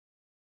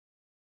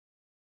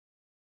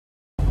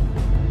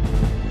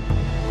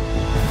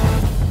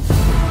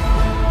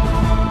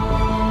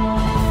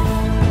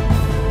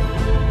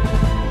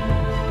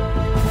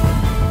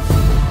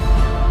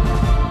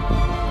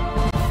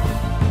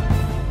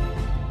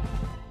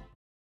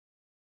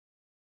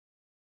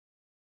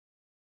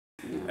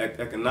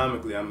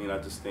economically, I mean, I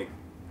just think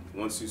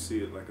once you see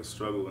it like a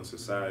struggle in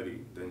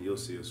society, then you'll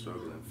see a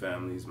struggle in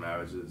families,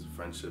 marriages,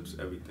 friendships,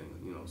 everything,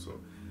 you know. So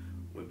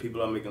when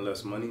people are making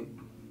less money,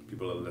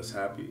 people are less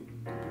happy,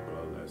 people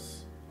are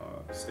less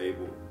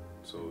stable.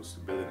 So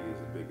stability is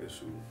a big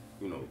issue,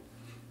 you know,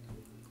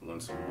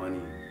 once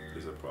money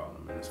is a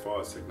problem. And as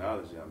far as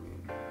technology, I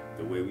mean,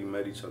 the way we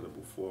met each other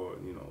before,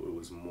 you know, it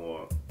was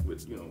more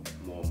with, you know,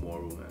 more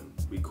moral, and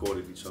we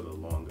courted each other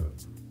longer.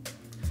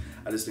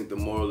 I just think the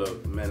moral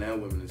of men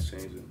and women is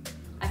changing.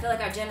 I feel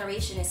like our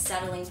generation is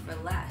settling for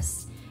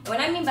less. And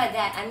what I mean by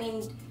that, I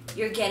mean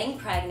you're getting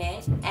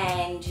pregnant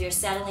and you're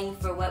settling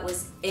for what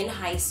was in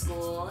high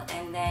school,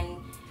 and then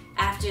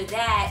after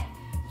that,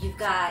 you've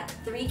got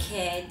 3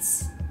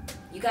 kids,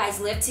 you guys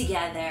live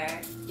together,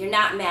 you're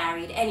not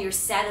married, and you're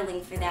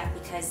settling for that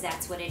because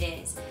that's what it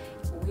is.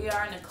 We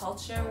are in a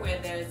culture where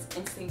there's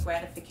instant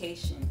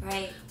gratification.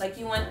 Right. Like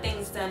you want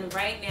things done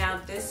right now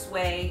this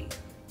way,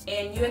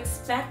 and you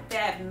expect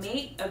that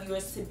mate of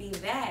yours to be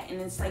that, and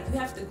it's like you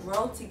have to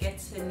grow to get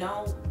to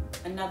know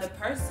another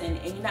person,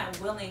 and you're not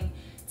willing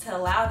to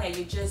allow that.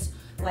 You're just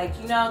like,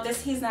 you know,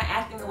 he's not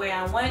acting the way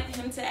I want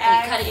him to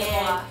act,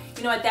 and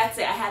you know what, that's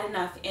it, I had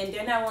enough. And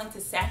they're not willing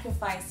to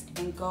sacrifice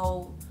and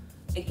go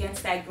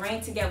against that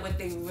grain to get what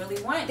they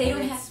really want. They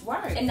don't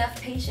have enough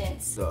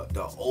patience.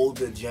 The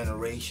older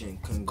generation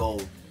can go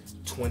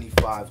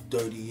 25,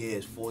 30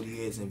 years, 40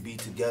 years and be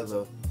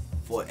together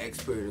for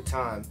X period of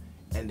time,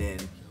 and then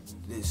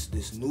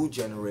this new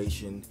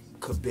generation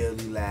could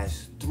barely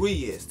last 3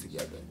 years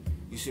together.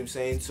 You see what I'm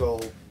saying? So,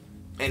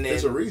 and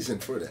there's a reason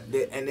for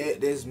that.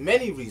 There's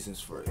many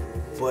reasons for it,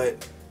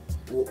 but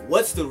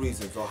what's the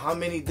reasons, or how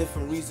many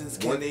different reasons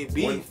can they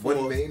be?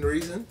 One main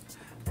reason,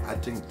 I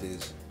think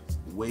there's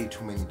way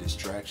too many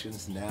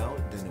distractions now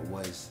than it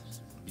was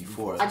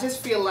before. I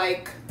just feel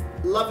like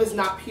love is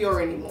not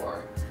pure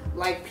anymore.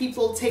 Like,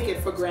 people take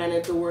it for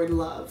granted, the word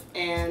love,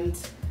 and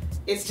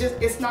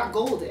it's not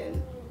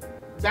golden.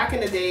 Back in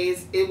the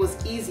days, it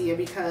was easier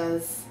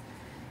because,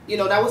 you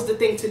know, that was the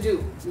thing to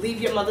do.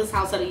 Leave your mother's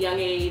house at a young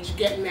age,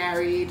 get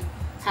married,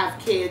 have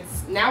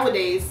kids.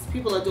 Nowadays,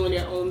 people are doing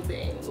their own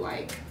thing.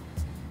 Like,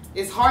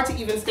 it's hard to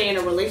even stay in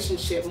a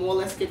relationship, more or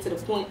less get to the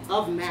point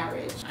of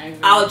marriage.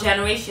 Our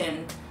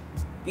generation,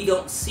 we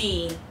don't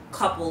see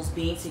couples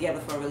being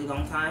together for a really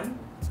long time.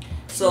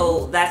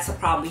 So that's a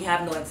problem. We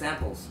have no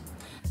examples.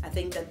 I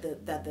think that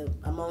the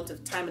amount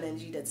of time and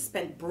energy that's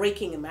spent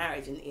breaking a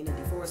marriage in a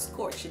divorce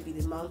court should be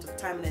the amount of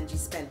time and energy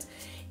spent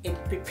in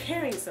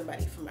preparing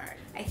somebody for marriage.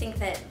 I think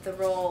that the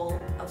role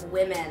of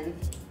women,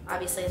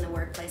 obviously in the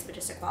workplace, but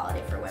just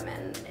equality for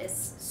women,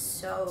 is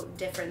so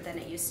different than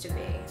it used to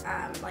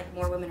be. Like,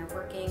 more women are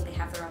working, they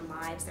have their own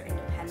lives, they're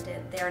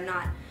independent. They are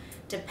not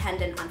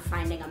dependent on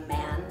finding a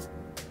man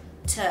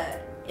to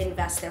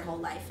invest their whole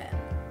life in,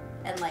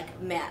 and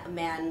like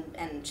man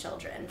and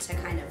children to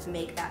kind of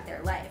make that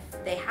their life.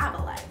 They have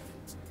a life,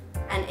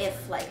 and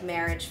if like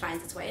marriage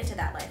finds its way into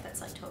that life,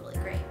 that's like totally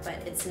great, but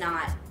it's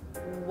not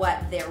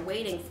what they're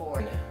waiting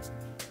for.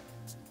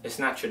 It's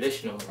not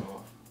traditional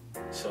anymore,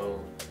 so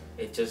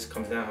it just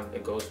comes down,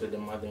 it goes with the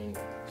modern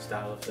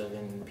style of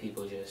living.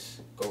 People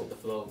just go with the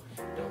flow,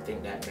 don't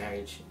think that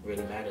marriage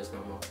really matters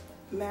no more.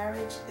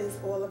 Marriage is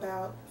all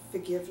about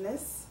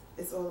forgiveness,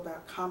 it's all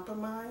about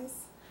compromise,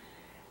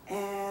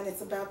 and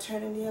it's about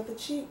turning the other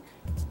cheek.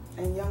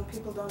 And young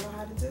people don't know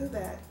how to do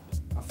that.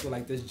 I feel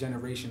like this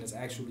generation is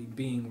actually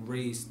being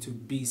raised to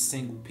be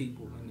single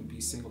people and to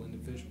be single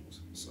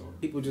individuals. So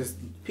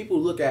people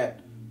look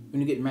at,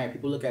 when you get married,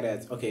 people look at it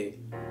as, okay,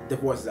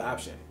 divorce is an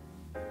option.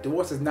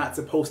 Divorce is not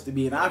supposed to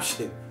be an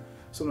option.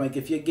 So like,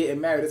 if you're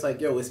getting married, it's like,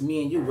 yo, it's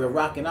me and you, we're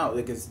rocking out.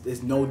 Like,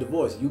 it's no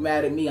divorce. You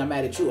mad at me, I'm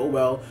mad at you. Oh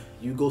well,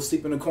 you go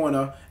sleep in the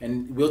corner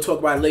and we'll talk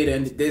about it later,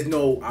 and there's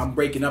no, I'm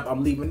breaking up,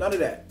 I'm leaving, none of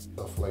that.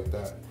 Stuff like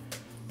that.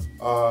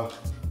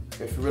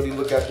 If you really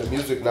look at the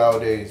music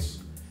nowadays,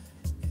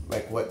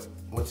 like what's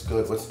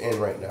good, what's in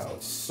right now,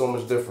 it's so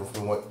much different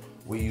from what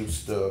we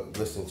used to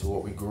listen to,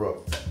 what we grew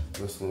up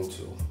listening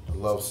to. The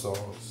love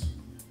songs,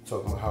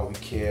 talking about how we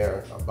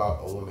care about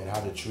a woman, how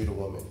to treat a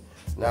woman.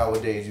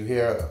 Nowadays, you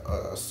hear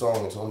a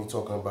song that's only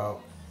talking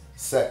about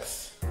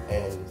sex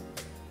and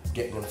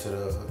getting them to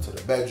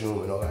the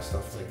bedroom and all that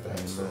stuff like that.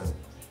 So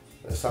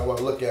that's how I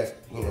look at,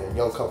 you know,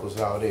 young couples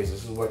nowadays.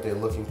 This is what they're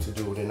looking to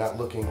do. They're not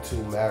looking to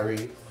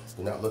marry.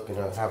 They're not looking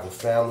to have a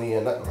family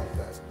and nothing like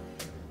that.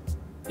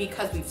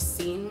 Because we've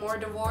seen more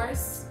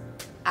divorce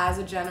as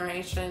a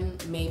generation,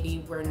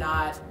 maybe we're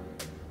not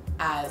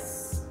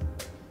as,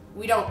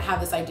 we don't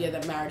have this idea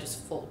that marriage is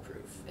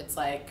foolproof. It's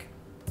like,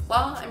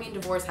 well, I mean,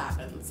 divorce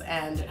happens,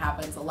 and it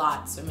happens a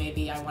lot, so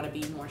maybe I want to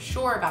be more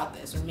sure about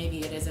this, or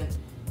maybe it isn't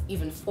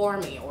even for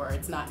me, or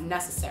it's not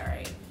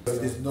necessary.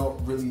 There's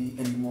not really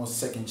any more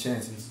second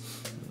chances.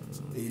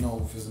 You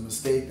know, if there's a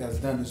mistake that's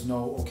done, there's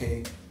no,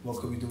 okay, what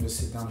could we do to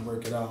sit down and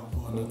work it out?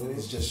 Or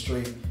it's just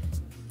straight,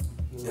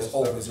 it's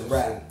over, it's a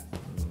wrap.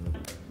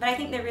 But I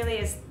think there really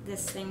is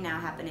this thing now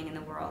happening in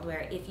the world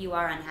where if you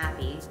are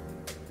unhappy,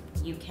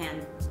 you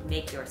can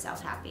make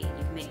yourself happy.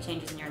 You can make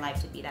changes in your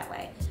life to be that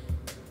way.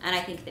 And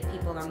I think that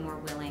people are more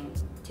willing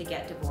to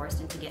get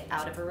divorced and to get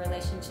out of a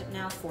relationship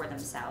now for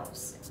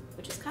themselves,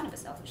 which is kind of a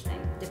selfish thing,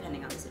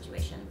 depending on the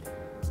situation.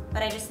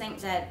 But I just think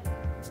that,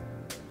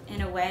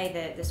 in a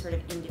way, the sort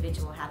of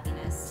individual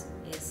happiness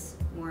is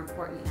more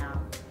important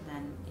now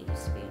than it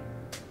used to be.